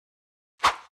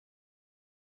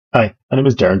Hi, my name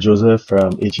is Darren Joseph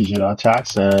from HEG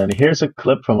Tax, and here's a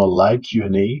clip from a live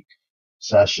Q&A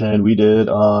session we did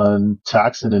on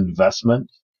tax and investment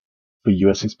for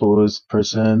U.S. exposed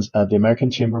persons at the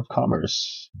American Chamber of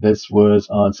Commerce. This was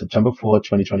on September 4th,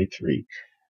 2023,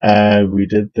 and we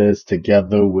did this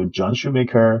together with John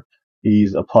Shoemaker.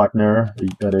 He's a partner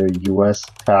at a U.S.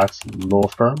 tax law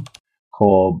firm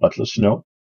called Butler Snow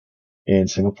in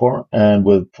Singapore, and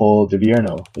with Paul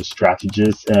DeVierno, the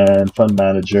strategist and fund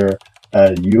manager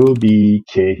at UOB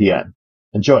Kay Hian.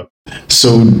 Enjoy.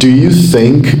 So, do you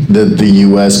think that the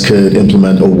US could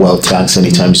implement a wealth tax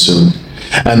anytime soon?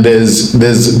 And there's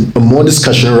more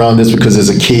discussion around this because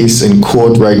there's a case in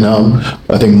court right now.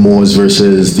 I think Moores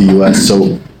versus the US.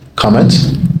 So, comment?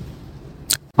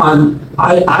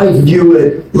 I view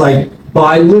it like, well,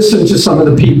 I listen to some of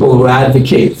the people who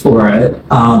advocate for it,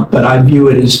 but I view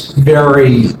it as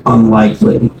very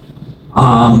unlikely.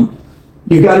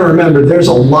 You got to remember, there's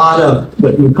a lot of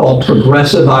what we call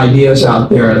progressive ideas out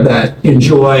there that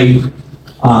enjoy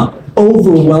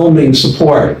overwhelming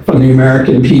support from the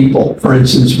American people. For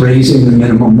instance, raising the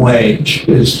minimum wage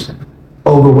is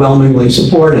overwhelmingly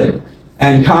supported,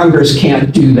 and Congress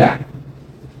can't do that.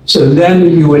 So then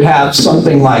you would have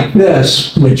something like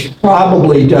this, which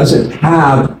probably doesn't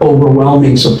have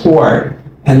overwhelming support,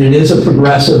 and it is a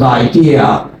progressive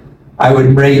idea. I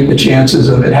would rate the chances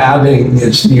of it having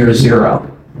is near zero.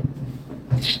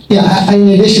 Yeah, in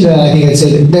addition to that, I think I'd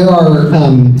say that there are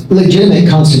legitimate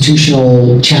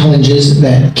constitutional challenges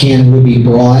that would be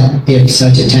brought if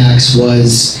such a tax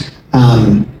was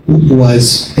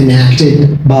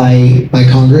enacted by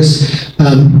Congress.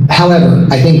 However,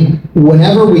 I think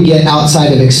whenever we get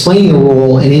outside of explaining the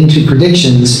rule and into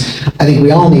predictions, I think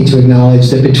we all need to acknowledge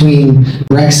that between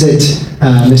Brexit,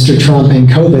 Mr. Trump, and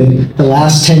COVID, the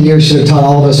last 10 years should have taught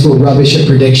all of us we're rubbish at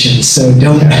predictions. So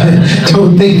don't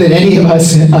think that any of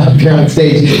us up here on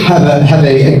stage have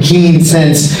a keen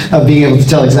sense of being able to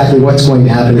tell exactly what's going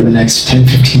to happen in the next 10,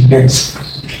 15 years.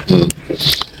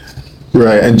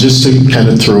 Right, and just to kind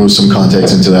of throw some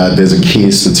context into that, there's a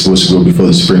case that's supposed to go before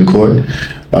the Supreme Court.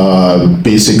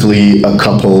 Basically, a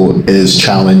couple is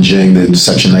challenging the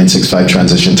Section 965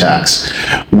 transition tax,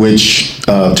 which,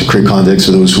 to create context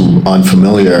for those who aren't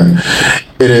familiar,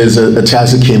 it is a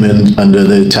tax that came in under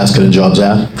the Tax Cut and Jobs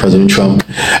Act, President Trump,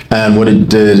 and what it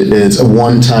did is a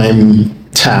one-time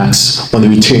tax on the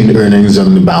retained earnings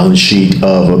on the balance sheet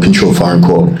of a controlled foreign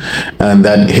corp, and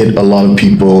that hit a lot of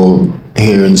people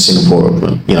here in Singapore,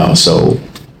 so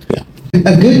yeah.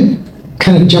 A good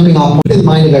kind of jumping off point in the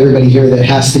mind of everybody here that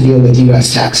has to deal with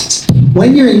U.S. taxes.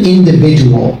 When you're an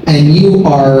individual and you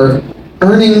are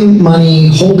earning money,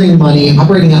 holding money,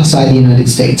 operating outside the United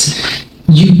States,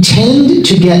 you tend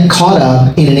to get caught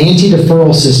up in an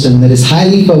anti-deferral system that is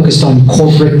highly focused on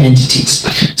corporate entities.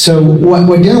 So what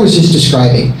Darren was just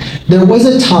describing, there was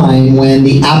a time when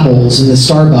the Apples and the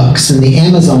Starbucks and the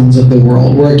Amazons of the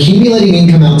world were accumulating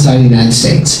income outside the United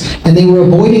States, and they were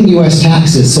avoiding U.S.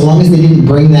 taxes so long as they didn't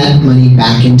bring that money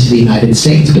back into the United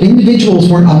States. But individuals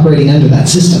weren't operating under that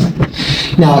system.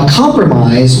 Now, a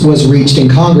compromise was reached in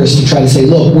Congress to try to say,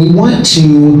 look, we want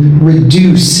to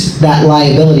reduce that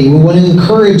liability. We want to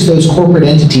encourage those corporate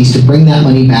entities to bring that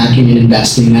money back and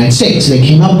invest in the United States. So they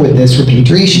came up with this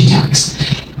repatriation tax.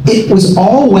 It was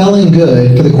all well and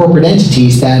good for the corporate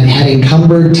entities that had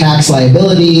encumbered tax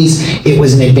liabilities. It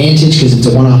was an advantage because it's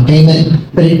a one-off payment,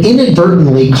 but it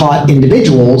inadvertently caught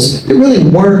individuals that really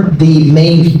weren't the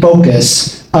main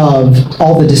focus of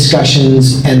all the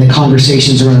discussions and the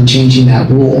conversations around changing that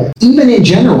rule. Even in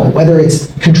general, whether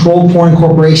it's controlled foreign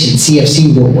corporation,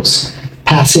 CFC rules,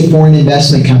 passive foreign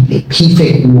investment company,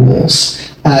 PFIC rules,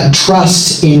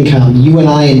 trust income,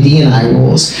 UNI and DNI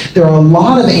rules. There are a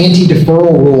lot of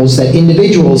anti-deferral rules that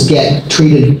individuals get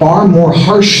treated far more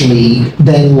harshly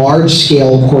than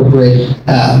large-scale corporate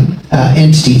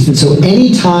entities. And so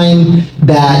anytime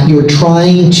that you're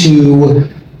trying to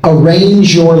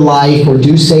arrange your life or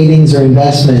do savings or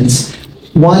investments,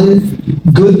 one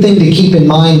good thing to keep in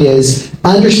mind is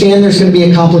understand there's going to be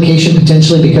a complication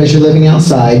potentially because you're living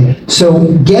outside.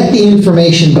 So get the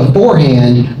information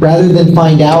beforehand rather than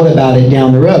find out about it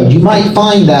down the road. You might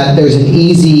find that there's an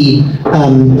easy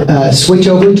switch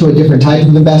over to a different type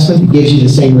of investment that gives you the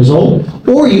same result.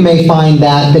 Or you may find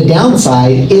that the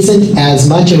downside isn't as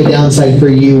much of a downside for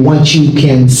you once you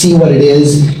can see what it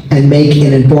is and make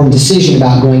an informed decision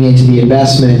about going into the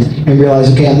investment and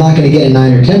realize, okay, I'm not going to get a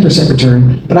 9 or 10%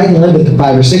 return, but I can live with the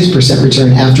 5 or 6%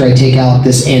 return after I take out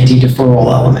this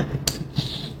anti-deferral element.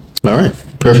 All right,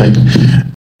 perfect.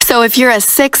 So if you're a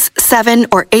 6, 7,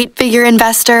 or 8-figure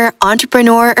investor,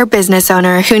 entrepreneur, or business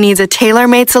owner who needs a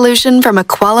tailor-made solution from a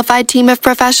qualified team of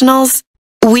professionals,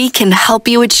 we can help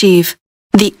you achieve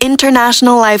the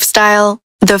international lifestyle,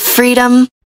 the freedom,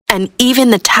 and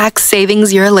even the tax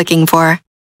savings you're looking for.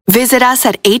 Visit us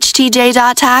at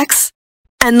htj.tax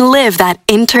and live that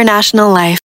international life.